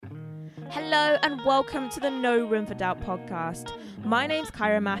Hello and welcome to the No Room for Doubt podcast. My name's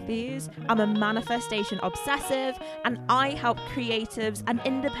Kyra Matthews. I'm a manifestation obsessive and I help creatives and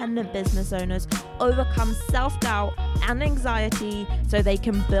independent business owners overcome self-doubt and anxiety so they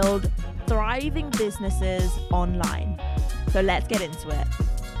can build thriving businesses online. So let's get into it.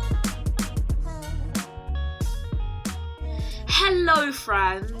 Hello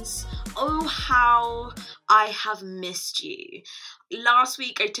friends. Oh, how I have missed you. Last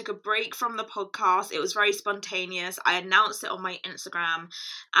week I took a break from the podcast. It was very spontaneous. I announced it on my Instagram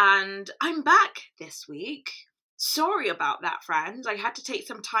and I'm back this week. Sorry about that, friends. I had to take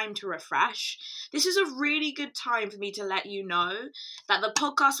some time to refresh. This is a really good time for me to let you know that the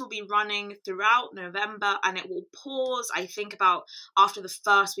podcast will be running throughout November and it will pause, I think, about after the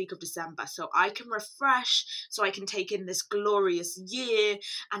first week of December. So I can refresh, so I can take in this glorious year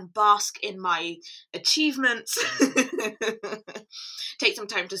and bask in my achievements. Take some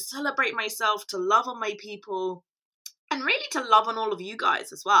time to celebrate myself, to love on my people, and really to love on all of you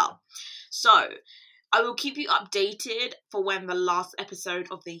guys as well. So I will keep you updated for when the last episode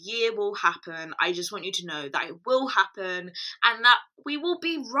of the year will happen. I just want you to know that it will happen and that we will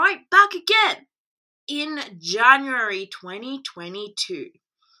be right back again in January 2022.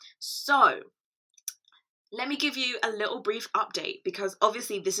 So, let me give you a little brief update because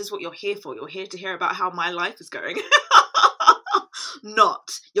obviously this is what you're here for. You're here to hear about how my life is going.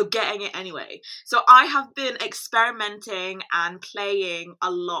 Not. You're getting it anyway. So I have been experimenting and playing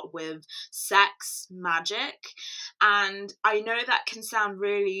a lot with sex magic, and I know that can sound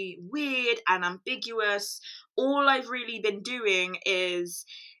really weird and ambiguous. All I've really been doing is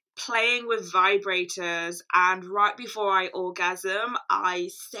playing with vibrators, and right before I orgasm, I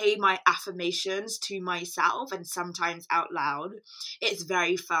say my affirmations to myself and sometimes out loud. It's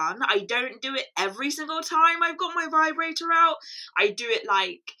very fun. I don't do it every single time I've got my vibrator out. I do it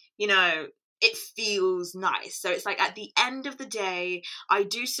it feels nice. So it's like at the end of the day, I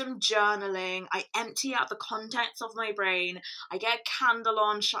do some journaling, I empty out the contents of my brain, I get a candle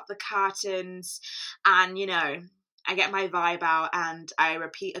on, shut the curtains, and I get my vibe out and I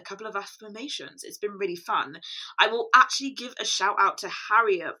repeat a couple of affirmations. It's been really fun. I will actually give a shout out to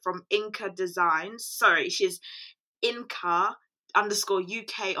Harriet from Inca Designs. Sorry, she's Inca_UK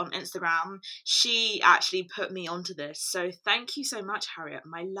on Instagram. She actually put me onto this. So thank you so much, Harriet.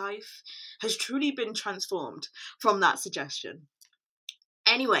 My life has truly been transformed from that suggestion.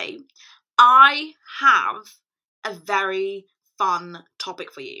 Anyway, I have a very fun topic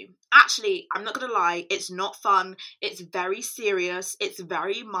for you. Actually, I'm not gonna lie, it's not fun, it's very serious, it's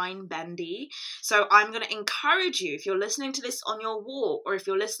very mind-bendy. So I'm gonna encourage you, if you're listening to this on your walk, or if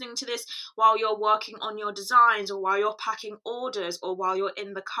you're listening to this while you're working on your designs, or while you're packing orders, or while you're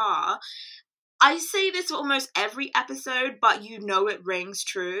in the car, I say this almost every episode, but it rings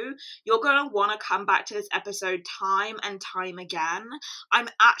true. You're going to want to come back to this episode time and time again. I'm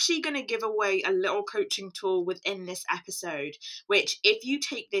actually going to give away a little coaching tool within this episode, which if you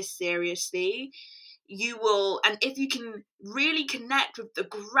take this seriously, you will, and if you can really connect with the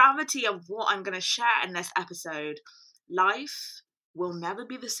gravity of what I'm going to share in this episode, life will never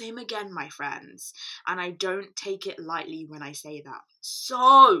be the same again, my friends. And I don't take it lightly when I say that.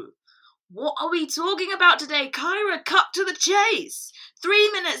 So, what are we talking about today? Kyra, cut to the chase. 3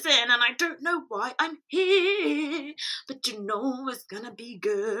 minutes in and I don't know why I'm here, but it's gonna be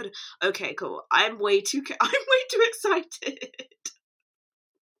good. Okay, cool. I'm way too excited.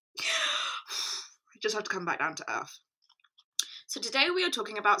 I just have to come back down to earth. So today we are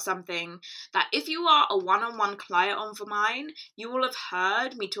talking about something that if you are a one-on-one client of mine, you will have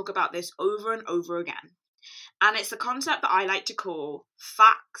heard me talk about this over and over again. And it's a concept that I like to call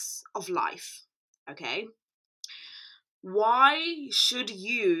facts of life, okay? Why should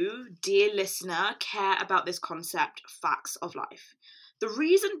you, dear listener, care about this concept, facts of life? The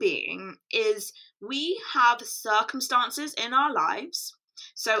reason being is we have circumstances in our lives.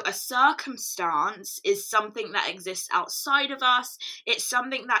 So a circumstance is something that exists outside of us. It's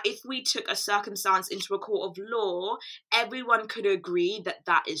something that if we took a circumstance into a court of law, everyone could agree that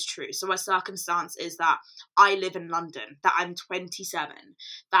that is true. So a circumstance is that I live in London, that I'm 27,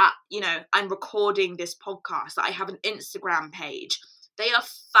 that, I'm recording this podcast, that I have an Instagram page. They are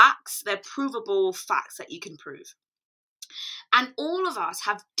facts. They're provable facts that you can prove. And all of us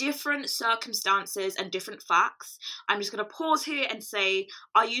have different circumstances and different facts. I'm just going to pause here and say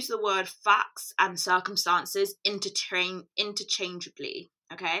I use the word facts and circumstances interchangeably,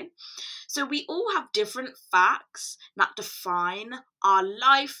 okay? So we all have different facts that define our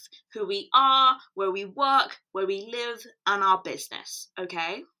life, who we are, where we work, where we live, and our business,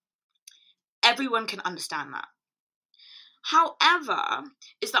 okay? Everyone can understand that. However,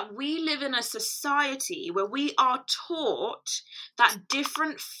 is that we live in a society where we are taught that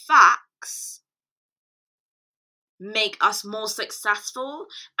different facts make us more successful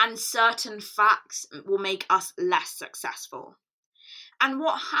and certain facts will make us less successful. And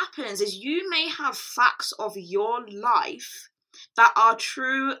what happens is you may have facts of your life that are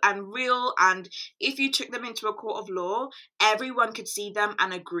true and real, and if you took them into a court of law, everyone could see them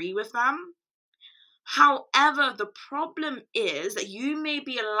and agree with them. However, the problem is that you may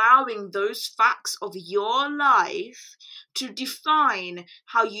be allowing those facts of your life to define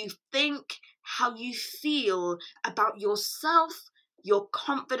how you think, how you feel about yourself, your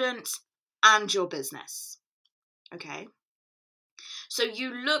confidence, and your business. Okay? So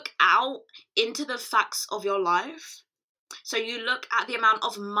you look out into the facts of your life. So you look at the amount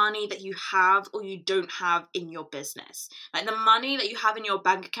of money that you have or you don't have in your business. Like the money that you have in your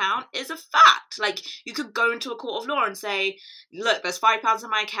bank account is a fact. Like you could go into a court of law and say, look, there's £5 in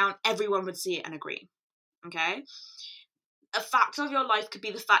my account. Everyone would see it and agree. Okay? A fact of your life could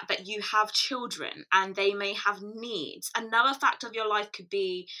be the fact that you have children and they may have needs. Another fact of your life could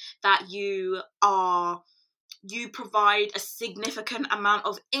be that you provide a significant amount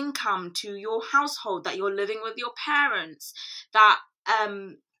of income to your household, that you're living with your parents, that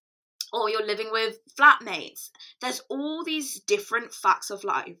or you're living with flatmates. There's all these different facts of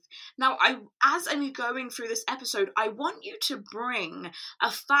life. Now, as I'm going through this episode, I want you to bring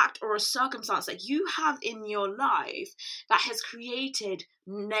a fact or a circumstance that you have in your life that has created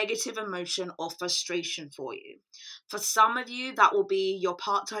negative emotion or frustration for you. For some of you, that will be your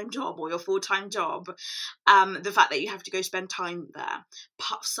part-time job or your full-time job, the fact that you have to go spend time there.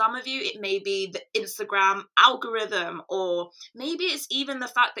 Some of you, it may be the Instagram algorithm, or maybe it's even the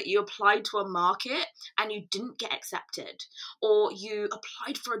fact that you applied to a market and you didn't get accepted, or you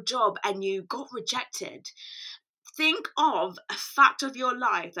applied for a job and you got rejected. Think of a fact of your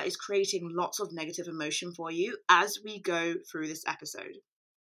life that is creating lots of negative emotion for you as we go through this episode.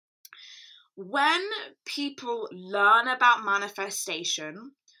 When people learn about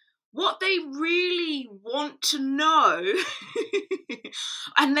manifestation, what they really want to know,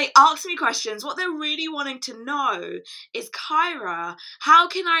 and they ask me questions, what they're really wanting to know is, Kyra, how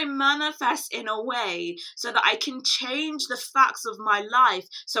can I manifest in a way so that I can change the facts of my life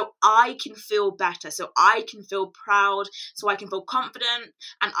so I can feel better, so I can feel proud, so I can feel confident,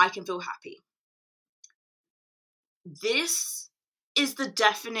 and I can feel happy? This is the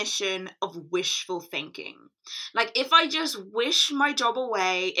definition of wishful thinking. Like, if I just wish my job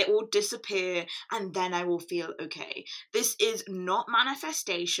away, it will disappear and then I will feel okay. This is not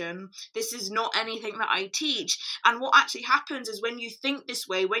manifestation. This is not anything that I teach. And what actually happens is when you think this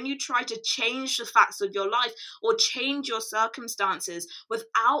way, when you try to change the facts of your life or change your circumstances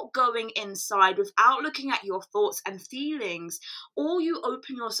without going inside, without looking at your thoughts and feelings, all you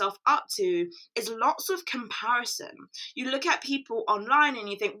open yourself up to is lots of comparison. You look at people online and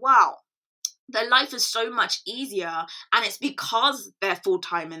you think, wow, their life is so much easier and it's because they're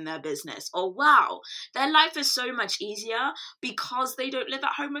full-time in their business. Or wow, their life is so much easier because they don't live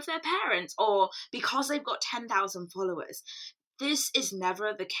at home with their parents, or because they've got 10,000 followers. This is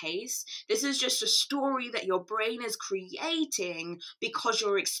never the case. This is just a story that your brain is creating because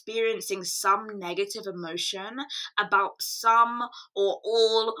you're experiencing some negative emotion about some or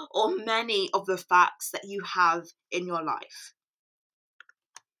all or many of the facts that you have in your life.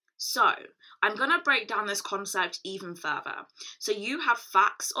 So, I'm going to break down this concept even further. So you have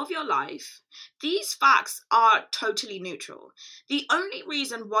facts of your life. These facts are totally neutral. The only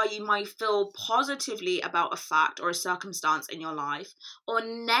reason why you might feel positively about a fact or a circumstance in your life, or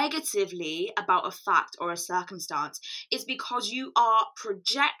negatively about a fact or a circumstance, is because you are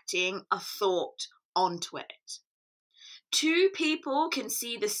projecting a thought onto it. Two people can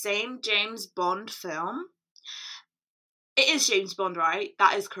see the same James Bond film. It is James Bond, right?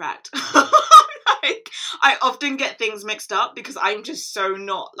 That is correct. I often get things mixed up because I'm just so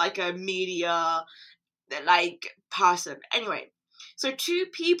not like a media person. Anyway, so two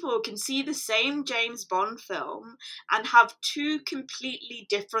people can see the same James Bond film and have two completely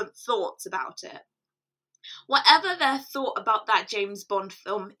different thoughts about it. Whatever their thought about that James Bond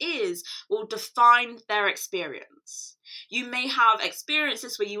film is will define their experience. You may have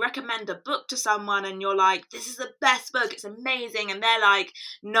experiences where you recommend a book to someone and you're like, this is the best book, it's amazing. And they're like,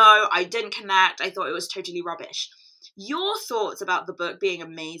 no, I didn't connect. I thought it was totally rubbish. Your thoughts about the book being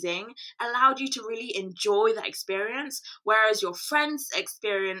amazing allowed you to really enjoy that experience, whereas your friend's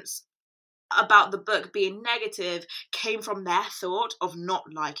experience about the book being negative came from their thought of not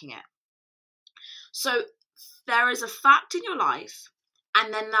liking it. So there is a fact in your life,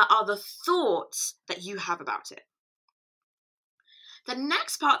 and then there are the thoughts that you have about it. The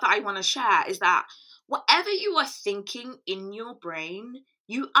next part that I want to share is that whatever you are thinking in your brain,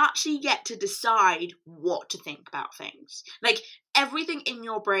 you actually get to decide what to think about things. Like everything in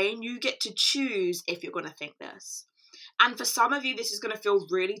your brain, you get to choose if you're going to think this. And for some of you, this is going to feel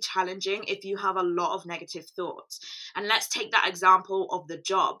really challenging if you have a lot of negative thoughts. And let's take that example of the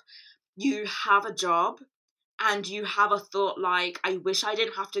job. You have a job and you have a thought like, I wish I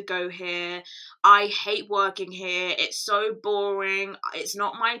didn't have to go here. I hate working here. It's so boring. It's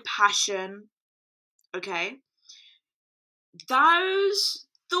not my passion. Okay? Those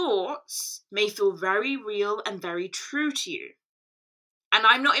thoughts may feel very real and very true to you. And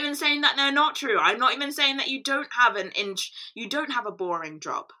I'm not even saying that they're not true. I'm not even saying that you don't have a boring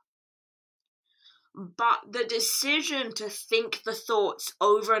job. But the decision to think the thoughts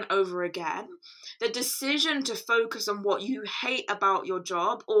over and over again, the decision to focus on what you hate about your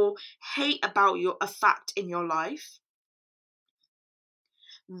job or hate about a fact in your life,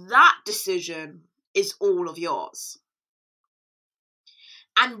 that decision is all of yours.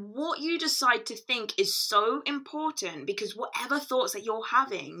 And what you decide to think is so important, because whatever thoughts that you're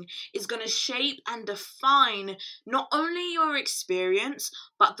having is going to shape and define not only your experience,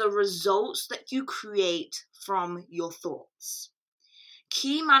 but the results that you create from your thoughts.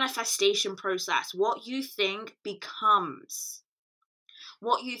 Key manifestation process. What you think becomes.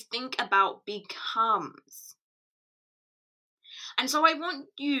 What you think about becomes. And so I want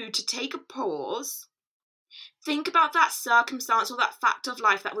you to take a pause. Think about that circumstance or that fact of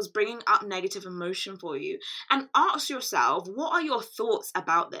life that was bringing up negative emotion for you, and ask yourself, what are your thoughts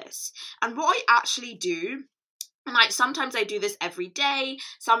about this? And what I actually do, and like sometimes I do this every day,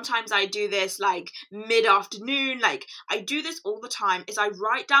 sometimes I do this like mid-afternoon, like I do this all the time, is I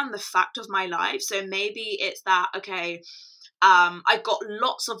write down the fact of my life. So maybe it's that, okay, I've got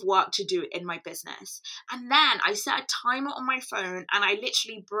lots of work to do in my business. And then I set a timer on my phone and I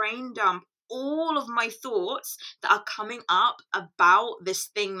literally brain dump all of my thoughts that are coming up about this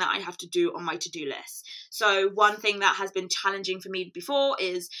thing that I have to do on my to-do list. So one thing that has been challenging for me before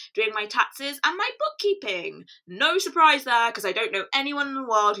is doing my taxes and my bookkeeping. No surprise there, because I don't know anyone in the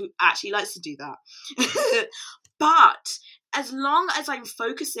world who actually likes to do that. But as long as I'm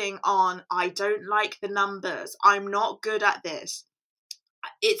focusing on, I don't like the numbers, I'm not good at this,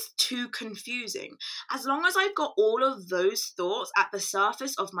 it's too confusing. As long as I've got all of those thoughts at the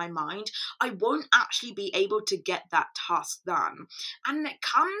surface of my mind, I won't actually be able to get that task done. And it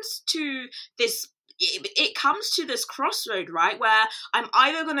comes to this crossroad, right, where I'm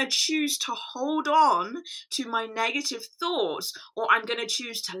either going to choose to hold on to my negative thoughts, or I'm going to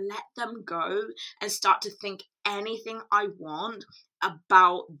choose to let them go and start to think anything I want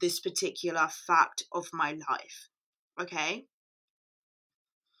about this particular fact of my life. Okay?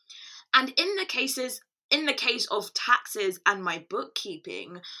 And in the case of taxes and my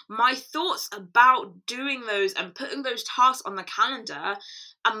bookkeeping, my thoughts about doing those and putting those tasks on the calendar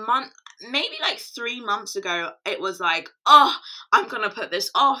a month, maybe like 3 months ago, it was like, oh, I'm going to put this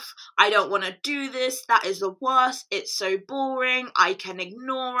off. I don't want to do this. That is the worst. It's so boring. I can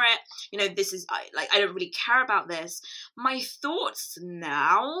ignore it. You know, I don't really care about this. My thoughts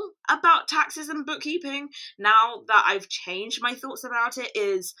now about taxes and bookkeeping, now that I've changed my thoughts about it,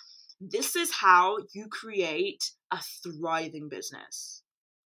 is this is how you create a thriving business.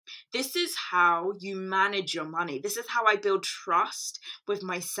 This is how you manage your money. This is how I build trust with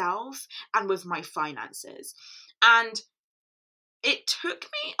myself and with my finances. And it took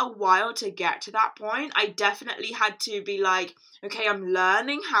me a while to get to that point. I definitely had to be like, okay, I'm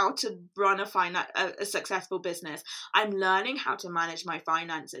learning how to run a successful business. I'm learning how to manage my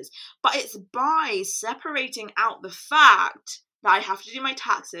finances. But it's by separating out the fact that I have to do my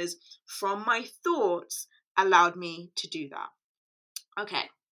taxes from my thoughts allowed me to do that. Okay,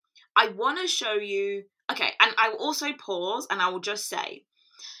 I want to show you, and I will also pause and I will just say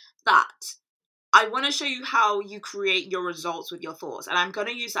that I want to show you how you create your results with your thoughts. And I'm going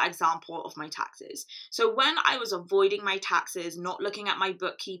to use that example of my taxes. So when I was avoiding my taxes, not looking at my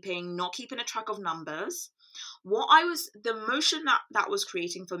bookkeeping, not keeping a track of numbers, the emotion that was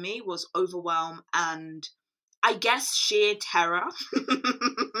creating for me was overwhelm and I guess sheer terror.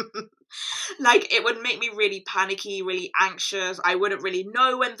 Like it would make me really panicky, really anxious. I wouldn't really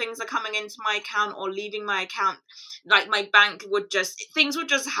know when things are coming into my account or leaving my account. Like my things would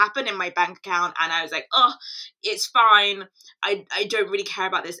just happen in my bank account and I was like, oh, it's fine. I don't really care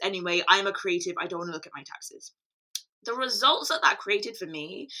about this anyway. I'm a creative. I don't want to look at my taxes. the results that created for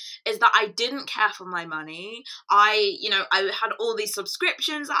me is that I didn't care for my money. I had all these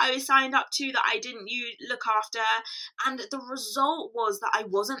subscriptions that I was signed up to that I didn't look after. And the result was that I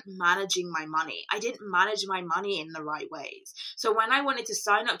wasn't managing my money. I didn't manage my money in the right ways. So when I wanted to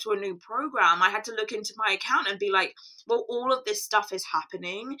sign up to a new program, I had to look into my account and be like, well, all of this stuff is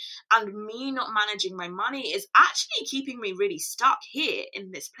happening, and me not managing my money is actually keeping me really stuck here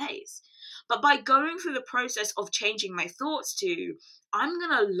in this place. But by going through the process of changing my thoughts to, I'm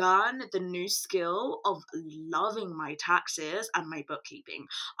going to learn the new skill of loving my taxes and my bookkeeping.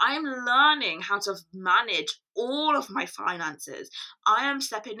 I am learning how to manage all of my finances. I am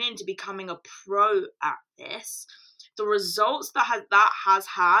stepping into becoming a pro at this. The results that has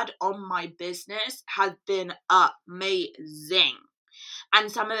had on my business has been amazing.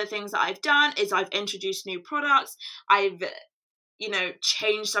 And some of the things that I've done is I've introduced new products. I've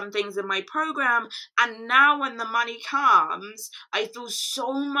change some things in my program, and now when the money comes, I feel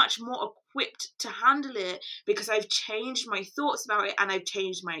so much more equipped to handle it because I've changed my thoughts about it and I've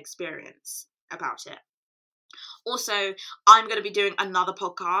changed my experience about it. Also, I'm going to be doing another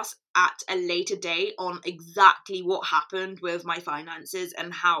podcast at a later date on exactly what happened with my finances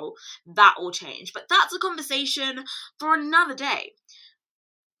and how that all changed, but that's a conversation for another day.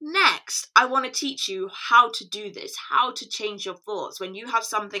 Next, I want to teach you how to do this, how to change your thoughts when you have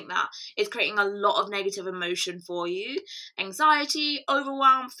something that is creating a lot of negative emotion for you, anxiety,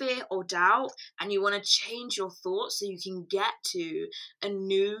 overwhelm, fear, or doubt, and you want to change your thoughts so you can get to a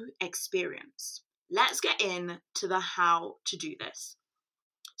new experience. Let's get into the how to do this.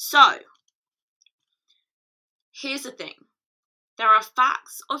 So, here's the thing. There are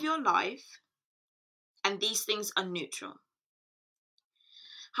facts of your life, and these things are neutral.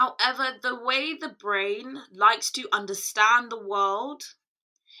 However, the way the brain likes to understand the world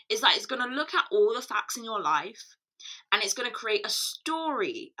is that it's going to look at all the facts in your life and it's going to create a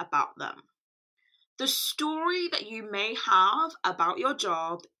story about them. The story that you may have about your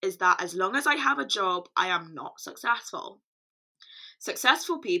job is that as long as I have a job, I am not successful.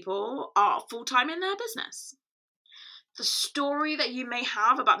 Successful people are full-time in their business. The story that you may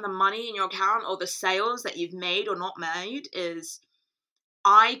have about the money in your account or the sales that you've made or not made is,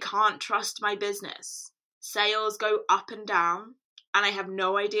 I can't trust my business. Sales go up and down, and I have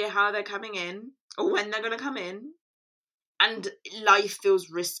no idea how they're coming in or when they're going to come in, and life feels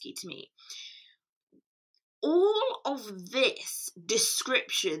risky to me. All of this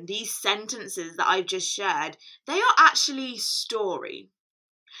description, these sentences that I've just shared, they are actually story.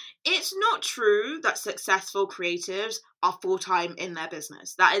 It's not true that successful creatives are full-time in their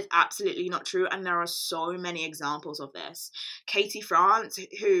business. That is absolutely not true, and there are so many examples of this. Katie France,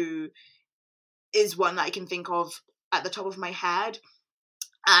 who is one that I can think of at the top of my head.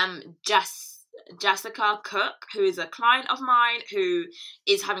 Jessica Cook, who is a client of mine, who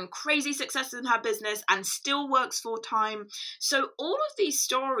is having crazy success in her business and still works full-time. So all of these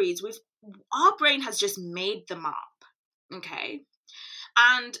stories, our brain has just made them up, okay?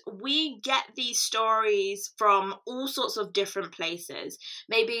 And we get these stories from all sorts of different places.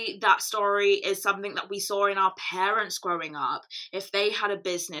 Maybe that story is something that we saw in our parents growing up, if they had a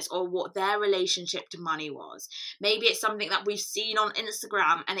business, or what their relationship to money was. Maybe it's something that we've seen on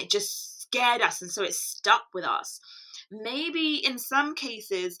Instagram and it just scared us, and so it stuck with us. Maybe in some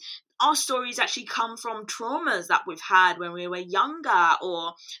cases, our stories actually come from traumas that we've had when we were younger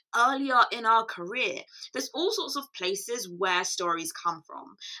or earlier in our career. There's all sorts of places where stories come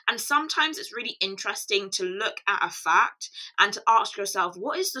from. And sometimes it's really interesting to look at a fact and to ask yourself,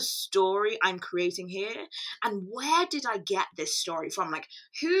 what is the story I'm creating here? And where did I get this story from? Like,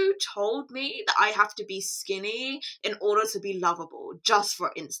 who told me that I have to be skinny in order to be lovable? Just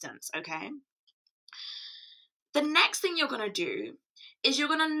for instance, okay? The next thing you're going to do is you're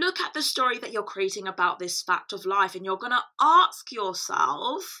going to look at the story that you're creating about this fact of life, and you're going to ask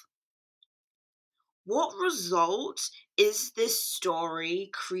yourself, what result is this story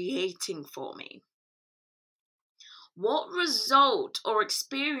creating for me? What result or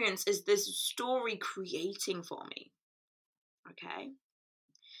experience is this story creating for me? Okay?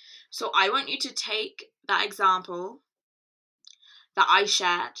 So I want you to take that example that I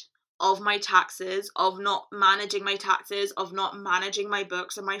shared of my taxes, of not managing my taxes, of not managing my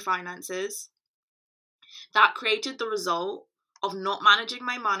books and my finances. That created the result of not managing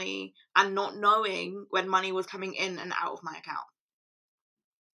my money and not knowing when money was coming in and out of my account.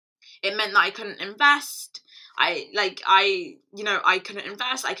 It meant that I couldn't invest. I couldn't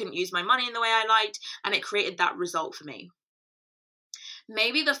invest. I couldn't use my money in the way I liked, and it created that result for me.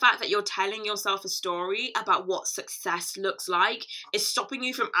 Maybe the fact that you're telling yourself a story about what success looks like is stopping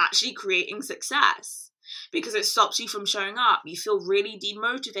you from actually creating success. because it stops you from showing up. You feel really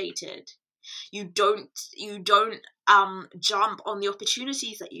demotivated. You don't jump on the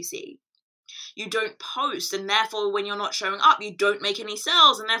opportunities that you see. You don't post, and therefore when you're not showing up, you don't make any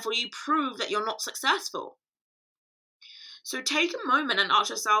sales, and therefore you prove that you're not successful. So take a moment and ask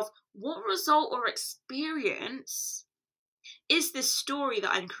yourself, what result or experience is this story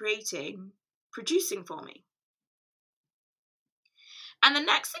that I'm creating producing for me? And the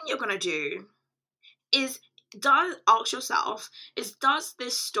next thing you're going to do is ask yourself, does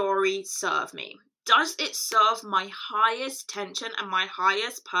this story serve me? Does it serve my highest tension and my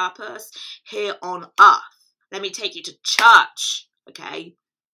highest purpose here on earth? Let me take you to church, okay?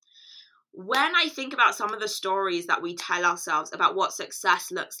 When I think about some of the stories that we tell ourselves about what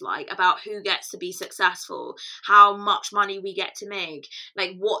success looks like, about who gets to be successful, how much money we get to make,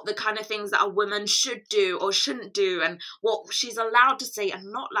 like what the kind of things that a woman should do or shouldn't do, and what she's allowed to say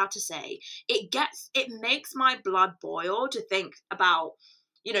and not allowed to say, it makes my blood boil to think about,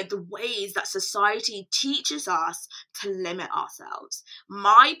 you know, the ways that society teaches us to limit ourselves.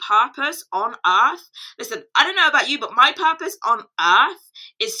 My purpose on earth, listen, I don't know about you, but my purpose on earth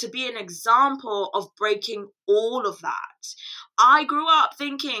is to be an example of breaking all of that. I grew up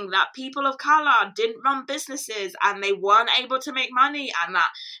thinking that people of color didn't run businesses and they weren't able to make money, and that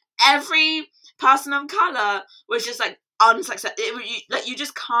every person of color was just like unsuccessful. You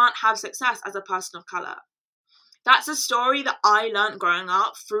just can't have success as a person of color. That's a story that I learned growing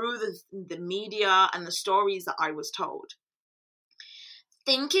up through the media and the stories that I was told.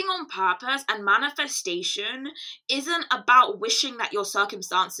 Thinking on purpose and manifestation isn't about wishing that your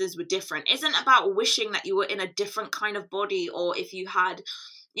circumstances were different. Isn't about wishing that you were in a different kind of body, or if you had,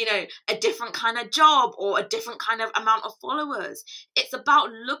 you know, a different kind of job or a different kind of amount of followers. It's about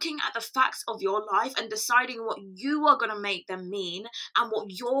looking at the facts of your life and deciding what you are going to make them mean and what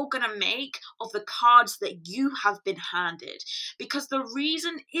you're going to make of the cards that you have been handed. Because the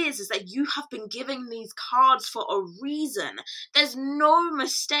reason is that you have been given these cards for a reason. There's no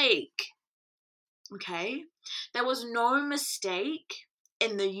mistake. Okay? There was no mistake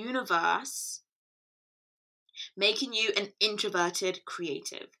in the universe making you an introverted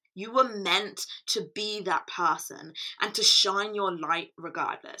creative. You were meant to be that person and to shine your light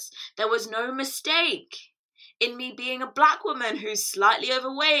regardless. There was no mistake in me being a black woman who's slightly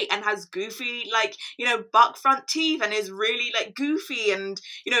overweight and has goofy, like, you know, buck front teeth and is really like goofy, and,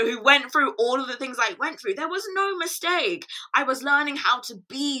 you know, who went through all of the things I went through. There was no mistake. I was learning how to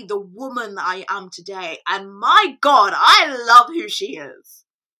be the woman that I am today. And my God, I love who she is.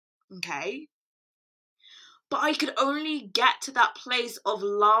 Okay? But I could only get to that place of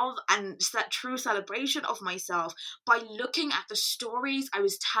love and that true celebration of myself by looking at the stories I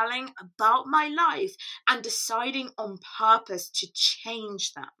was telling about my life and deciding on purpose to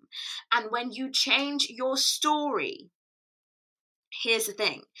change them. And when you change your story, here's the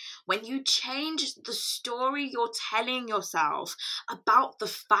thing. When you change the story you're telling yourself about the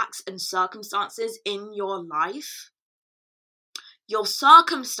facts and circumstances in your life, your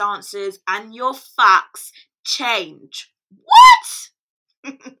circumstances and your facts change.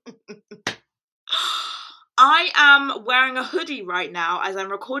 What? I am wearing a hoodie right now as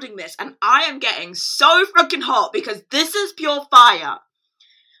I'm recording this, and I am getting so freaking hot because this is pure fire.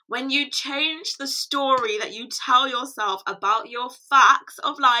 When you change the story that you tell yourself about your facts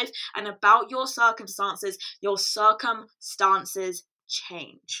of life and about your circumstances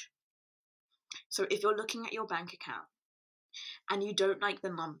change. So if you're looking at your bank account and you don't like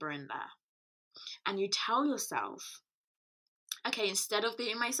the number in there, and you tell yourself, okay, instead of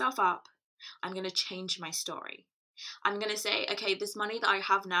beating myself up, I'm going to change my story. I'm going to say, okay, this money that I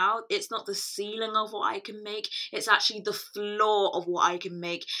have now, it's not the ceiling of what I can make. It's actually the floor of what I can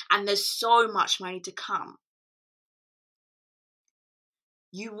make. And there's so much money to come.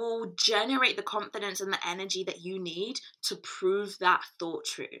 You will generate the confidence and the energy that you need to prove that thought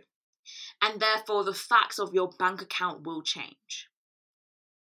true. And therefore, the facts of your bank account will change.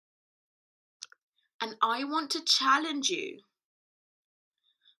 And I want to challenge you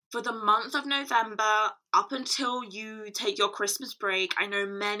for the month of November up until you take your Christmas break. I know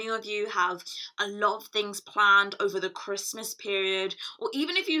many of you have a lot of things planned over the Christmas period, or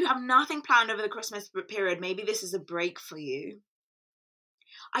even if you have nothing planned over the Christmas period, maybe this is a break for you.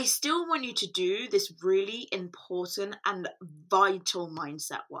 I still want you to do this really important and vital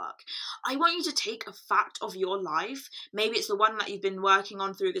mindset work. I want you to take a fact of your life. Maybe it's the one that you've been working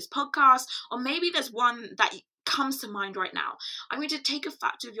on through this podcast, or maybe there's one that comes to mind right now. I'm going to take a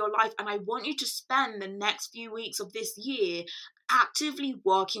fact of your life, and I want you to spend the next few weeks of this year actively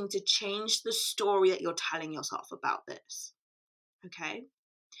working to change the story that you're telling yourself about this. Okay?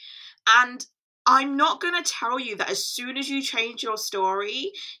 And I'm not going to tell you that as soon as you change your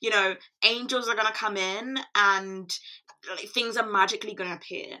story, angels are going to come in and things are magically going to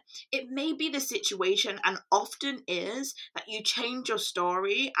appear. It may be the situation, and often is, that you change your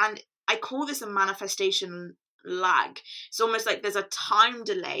story, and I call this a manifestation lag. It's almost like there's a time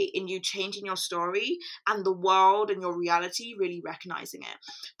delay in you changing your story and the world and your reality really recognizing it.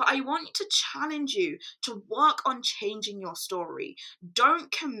 But I want to challenge you to work on changing your story.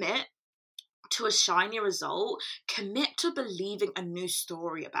 Don't commit to a shiny result. Commit to believing a new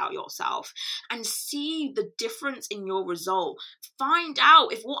story about yourself and see the difference in your result. Find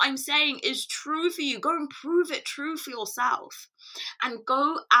out if what I'm saying is true for you. Go and prove it true for yourself, and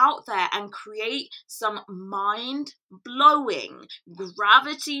go out there and create some mind-blowing,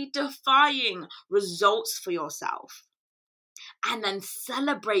 gravity-defying results for yourself, and then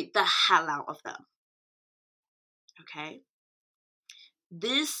celebrate the hell out of them. Okay?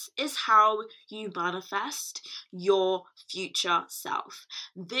 This is how you manifest your future self.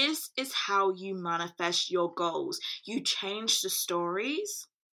 This is how you manifest your goals. You change the stories,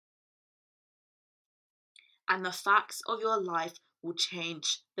 and the facts of your life will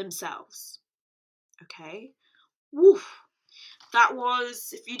change themselves. Okay? Woof. That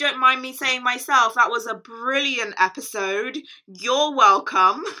was, if you don't mind me saying myself, that was a brilliant episode. You're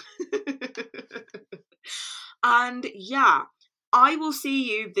welcome. And yeah, I will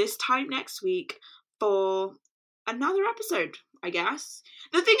see you this time next week for another episode, I guess.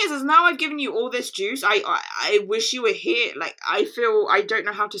 The thing is now I've given you all this juice, I wish you were here. Like, I feel I don't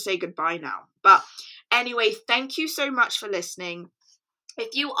know how to say goodbye now. But anyway, thank you so much for listening.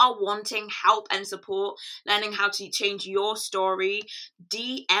 If you are wanting help and support learning how to change your story,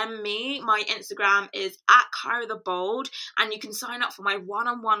 DM me. My Instagram is @KyraTheBold, and you can sign up for my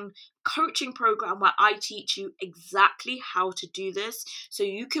one-on-one coaching program where I teach you exactly how to do this so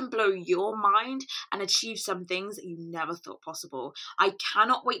you can blow your mind and achieve some things that you never thought possible. I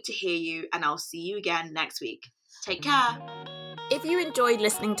cannot wait to hear you, and I'll see you again next week. Take care. If you enjoyed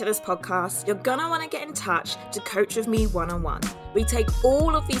listening to this podcast, you're gonna want to get in touch to coach with me one-on-one. We take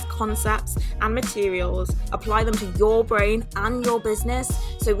all of these concepts and materials, apply them to your brain and your business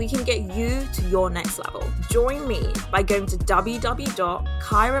so we can get you to your next level. Join me by going to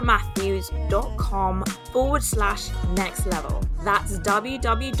www.KyraMatthews.com/next level. That's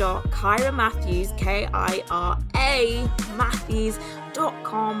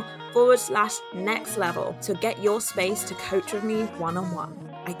www.KyraMatthews.com/next level to get your space to coach with me one-on-one.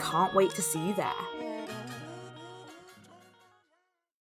 I can't wait to see you there.